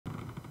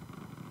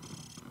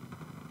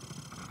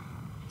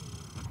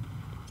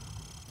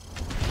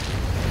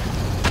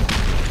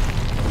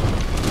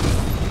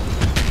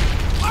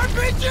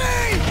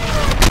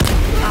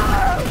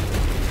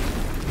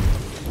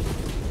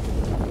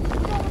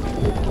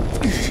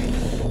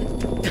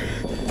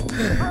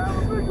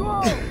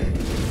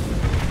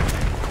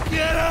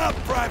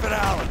Private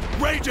Allen.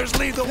 Rangers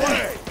lead the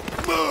way.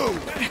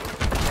 Move!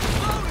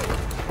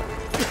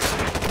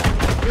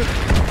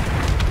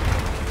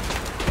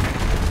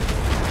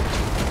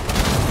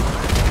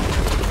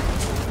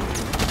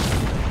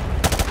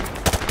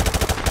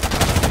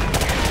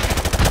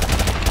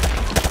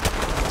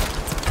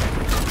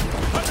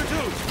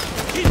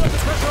 Keep up the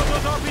pressure on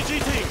those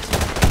RPG teams.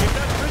 If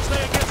that bridge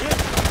layer gets hit,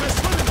 we're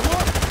swimming to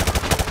war.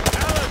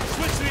 Allen,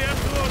 switch to the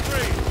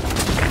M203.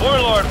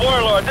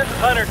 Warlord, this is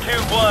Hunter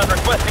 2-1,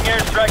 requesting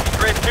airstrike to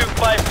grid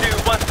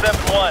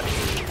 252171.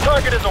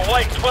 Target is a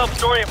white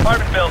 12-story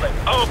apartment building.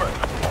 Over.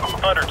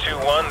 Hunter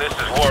 2-1, this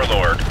is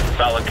Warlord.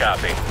 Solid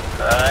copy.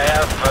 I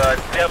have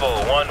Devil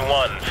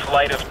 1-1,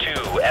 flight of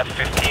 2,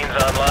 F-15s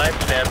online.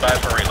 Stand by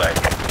for relay.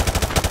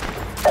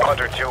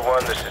 Hunter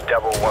 2-1, this is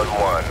Devil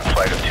 1-1,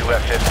 flight of 2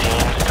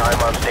 F-15s, time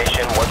on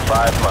station 15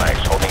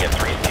 mics, holding at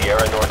 3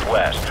 Sierra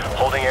Northwest.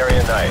 Holding area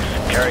nice,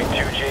 carrying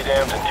 2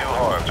 JDAMs and 2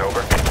 harms,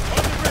 over.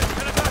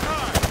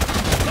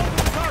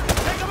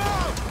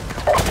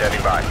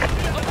 Standing by.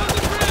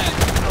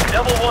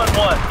 Devil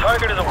 1-1,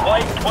 target is a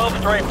white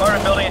 12-story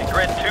apartment building at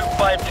grid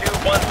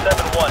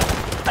 252171.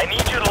 I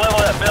need you to level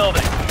that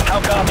building.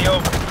 How copy,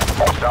 over?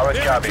 Solid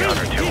copy,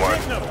 Hunter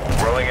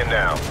 2-1. Rolling in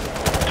now.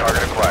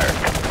 Target acquired.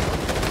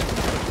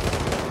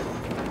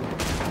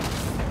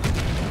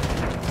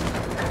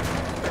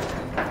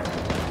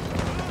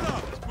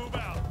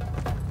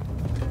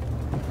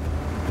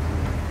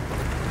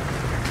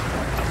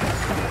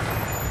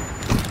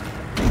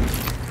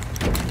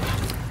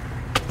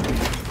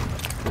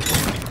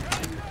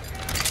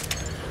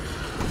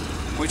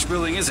 Which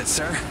building is it,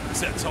 sir? It's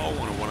that tall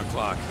one at 1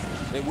 o'clock.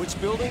 Hey, which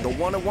building? The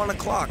one at 1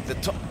 o'clock.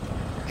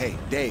 Hey,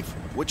 Dave,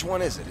 which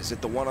one is it? Is it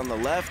the one on the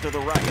left or the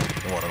right?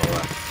 The one on the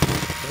left.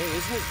 Hey,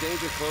 isn't this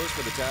danger close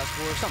for the task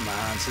force? Come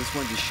on, since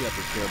when does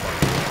Shepard care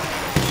about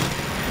that?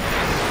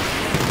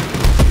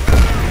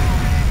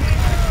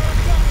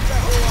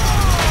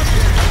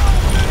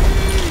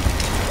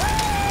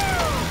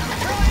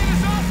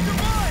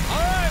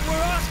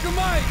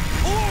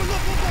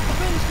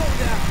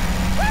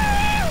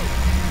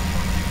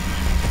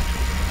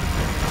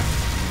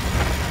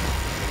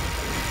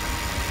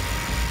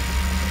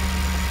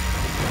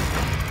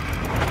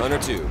 Hunter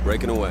 2,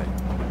 breaking away.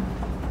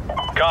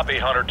 Copy,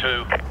 Hunter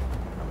 2.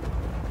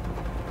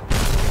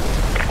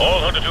 All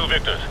Hunter 2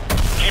 victors,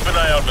 keep an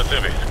eye out for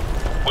civvies.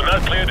 We're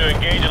not clear to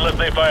engage unless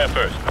they fire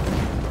first.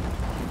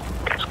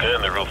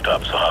 Scan the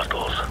rooftops for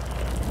hostiles.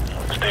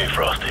 Stay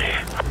frosty.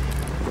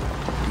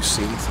 You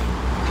see anything?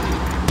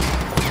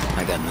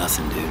 I got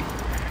nothing, dude.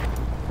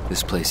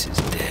 This place is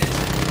dead.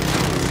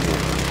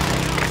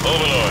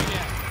 Overlord.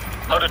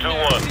 Hunter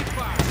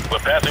 2-1. We're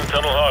passing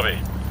Tunnel Harvey.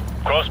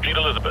 Cross Street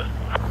Elizabeth.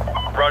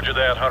 Roger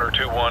that, Hunter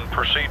 2-1.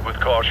 Proceed with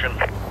caution.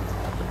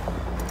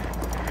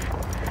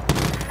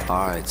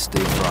 All right,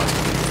 stay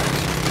frosty.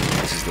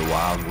 This is the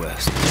Wild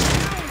West.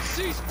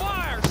 Cease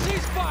fire!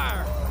 Cease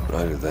fire!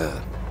 Roger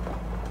that.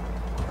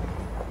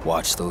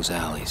 Watch those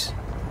alleys.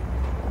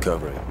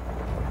 Cover it.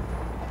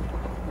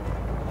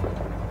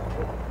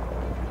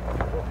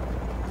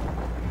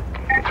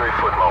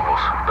 Three-foot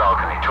mobiles.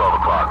 Balcony, 12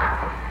 o'clock.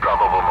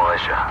 Probable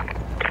militia.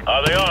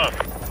 Are they armed?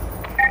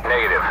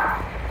 Negative.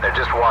 They're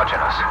just watching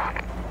us.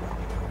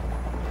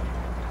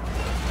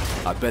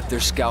 I bet they're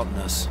scouting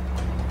us.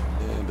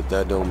 Yeah, but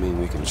that don't mean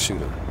we can shoot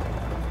them.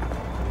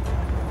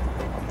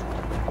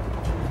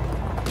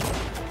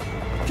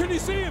 Can you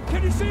see him?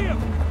 Can you see him?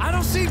 I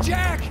don't see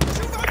Jack!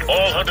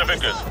 All Hunter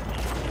victors.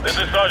 This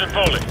is Sergeant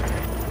Foley.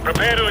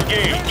 Prepare to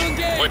engage.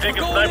 We're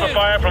taking sniper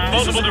fire from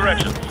multiple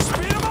directions.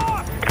 Speed him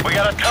up! We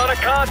got a ton of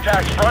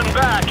contacts front and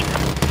back.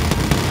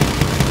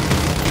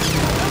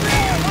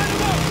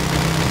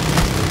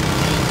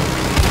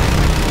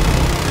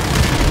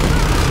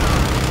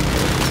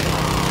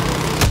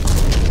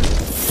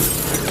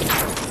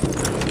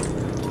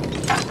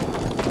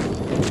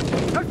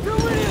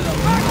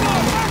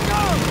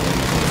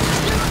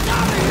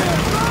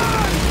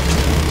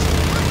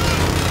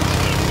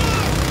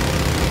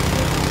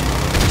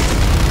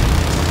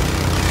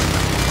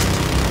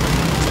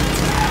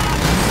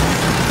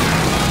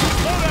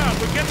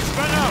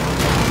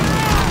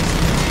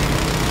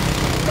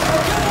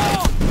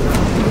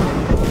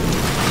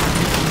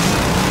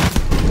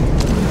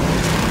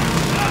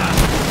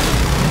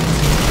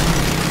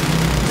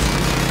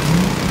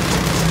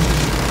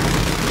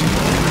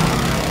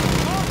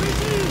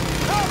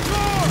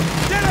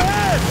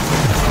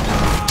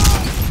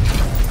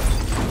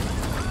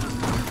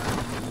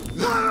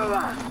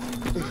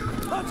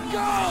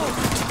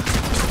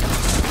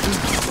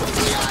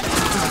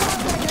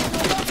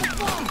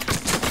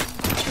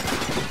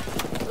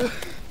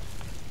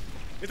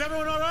 Is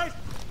everyone all right?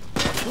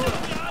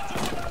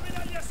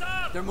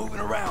 They're moving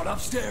around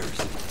upstairs.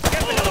 Get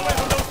the hell away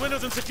from those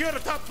windows and secure the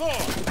top floor.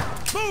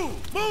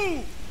 Move!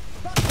 Move!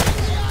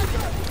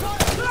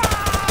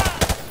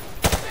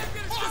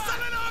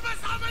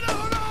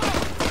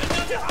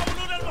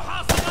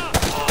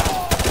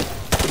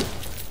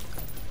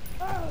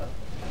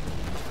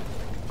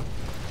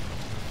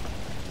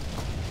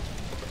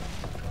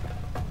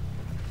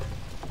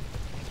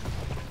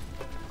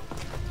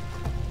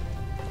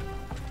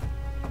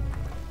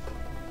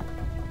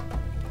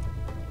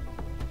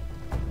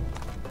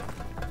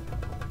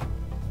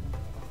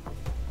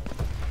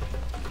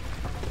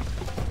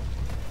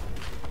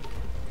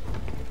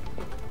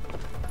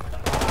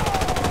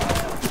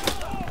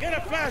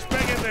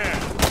 in there!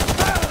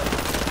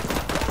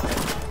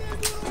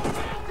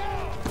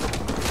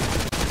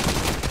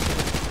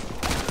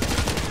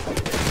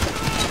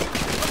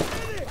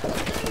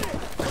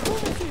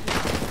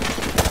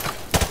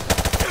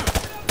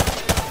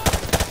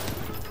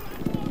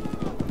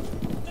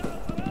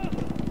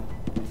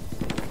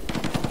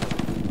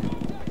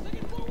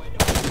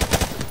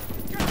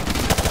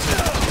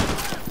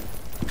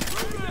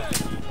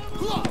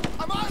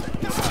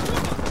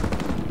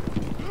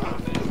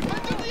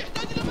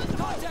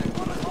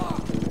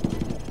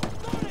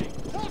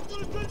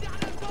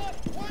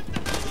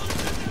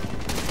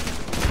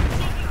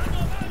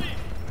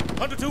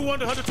 Hunter 2-1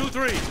 to Hunter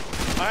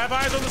 2-3. I have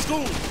eyes on the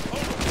school.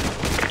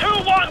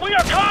 2-1, we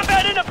are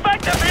combat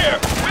ineffective here.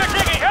 We are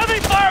taking heavy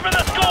fire from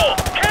the school.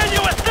 Can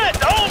you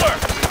assist? Over.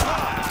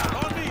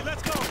 On me,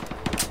 let's go.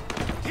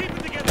 Keep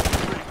it together,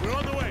 2-3. We're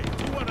on the way.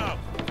 2-1 out.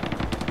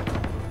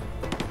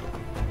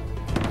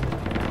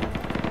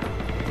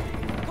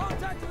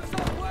 Contact to the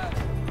southwest!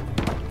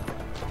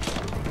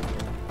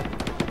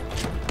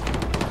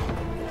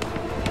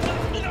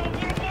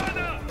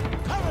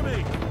 Cover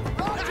me.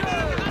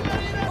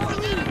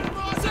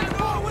 Second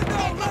floor window!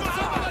 Left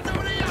side!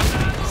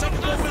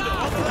 Second floor window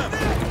on the left.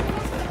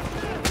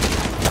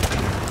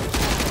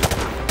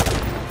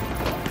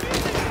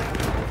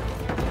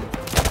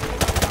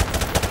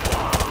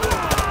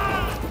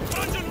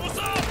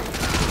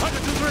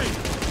 Hunter 2-3.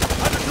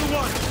 Hunter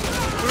 2-1.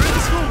 We're in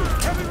the school.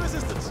 Heavy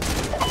resistance.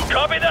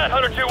 Copy that,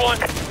 Hunter 2-1.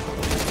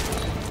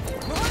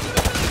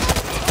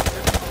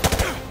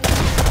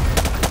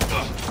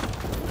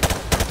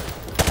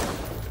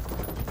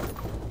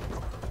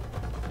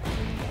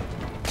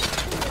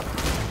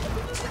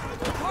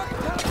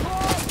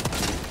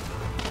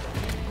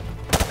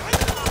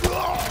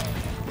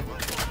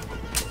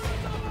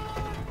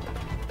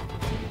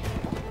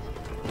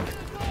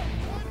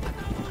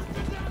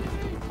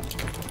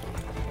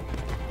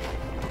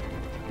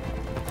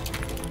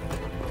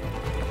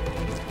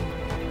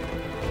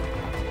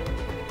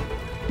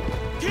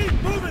 Keep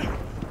moving!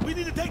 We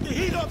need to take the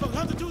heat off of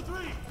Hunter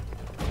 2-3.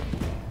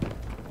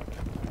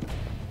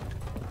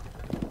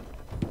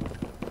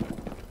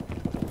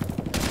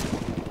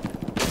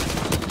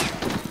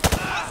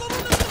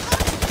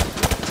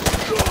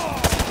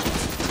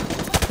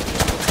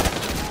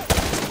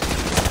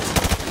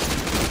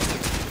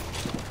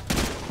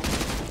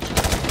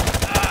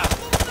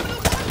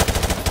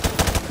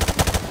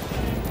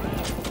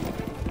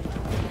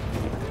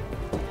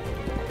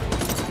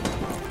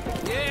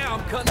 Yeah,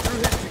 I'm cutting through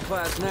history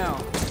class now.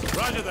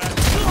 Roger that.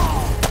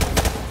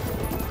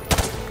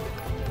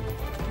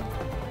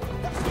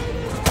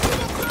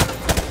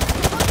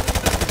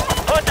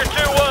 Hunter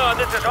 2-1,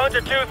 this is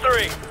Hunter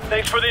 2-3.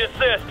 Thanks for the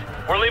assist.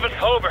 We're leaving.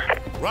 Over.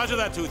 Roger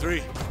that,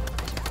 2-3.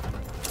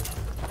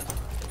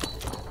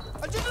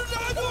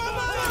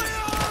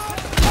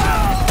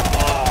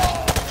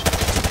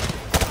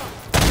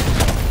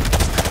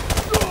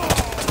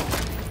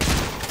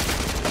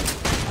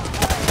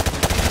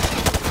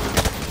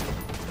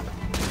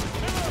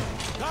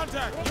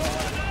 Contact!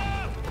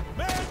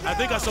 I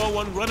think I saw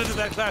one run into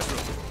that classroom.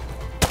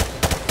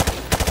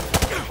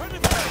 Friendly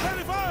fire!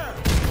 Friendly fire!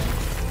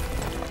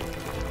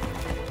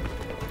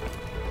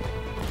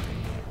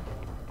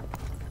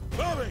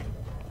 Moving!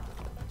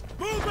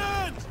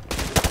 Movement!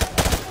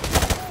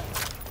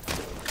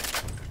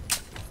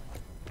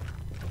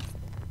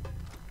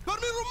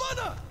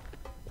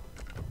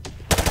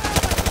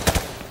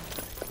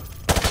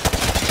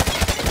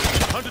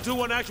 Hunter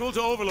 2-1 actual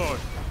to Overlord.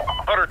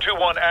 Hunter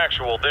 2-1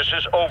 actual, this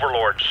is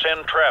Overlord.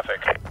 Send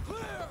traffic.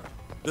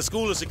 The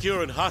school is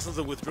secure and hostiles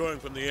are withdrawing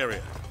from the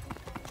area.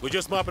 We're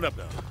just mopping up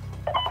now.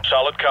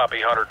 Solid copy,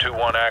 Hunter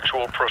 2-1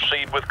 actual.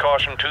 Proceed with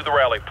caution to the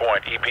rally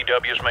point.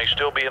 EPWs may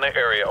still be in the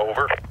area,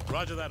 over.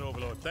 Roger that,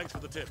 Overlord. Thanks for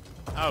the tip.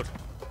 Out.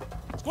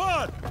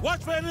 Squad,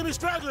 watch for enemy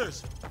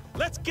stragglers.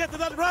 Let's get to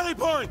that rally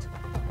point.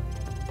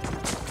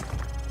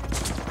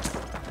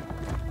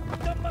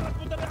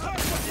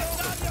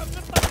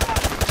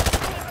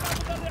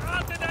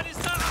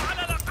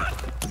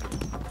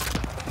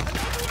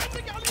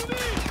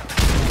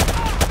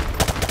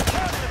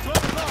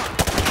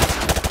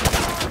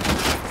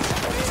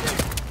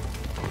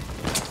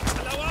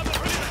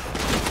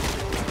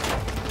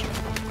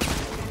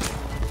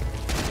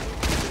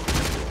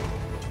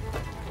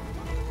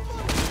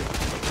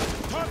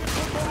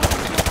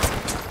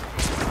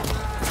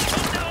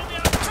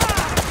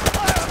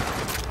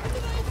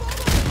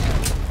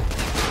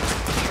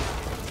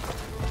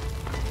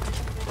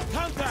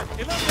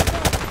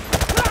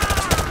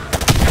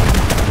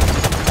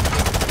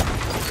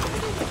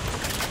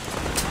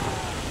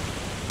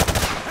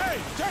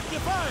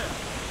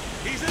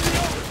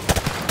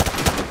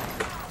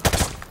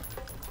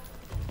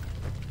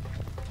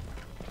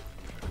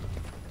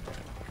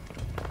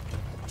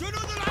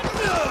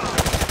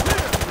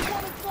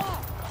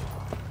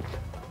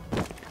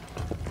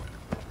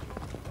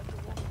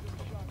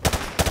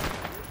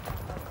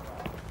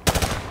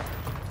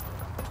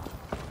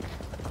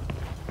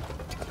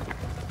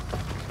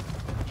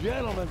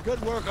 Gentlemen,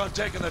 good work on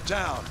taking the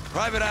town.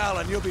 Private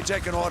Allen, you'll be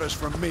taking orders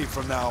from me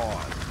from now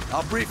on.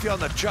 I'll brief you on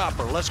the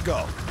chopper. Let's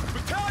go.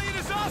 Battalion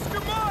is Oscar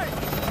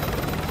Mike!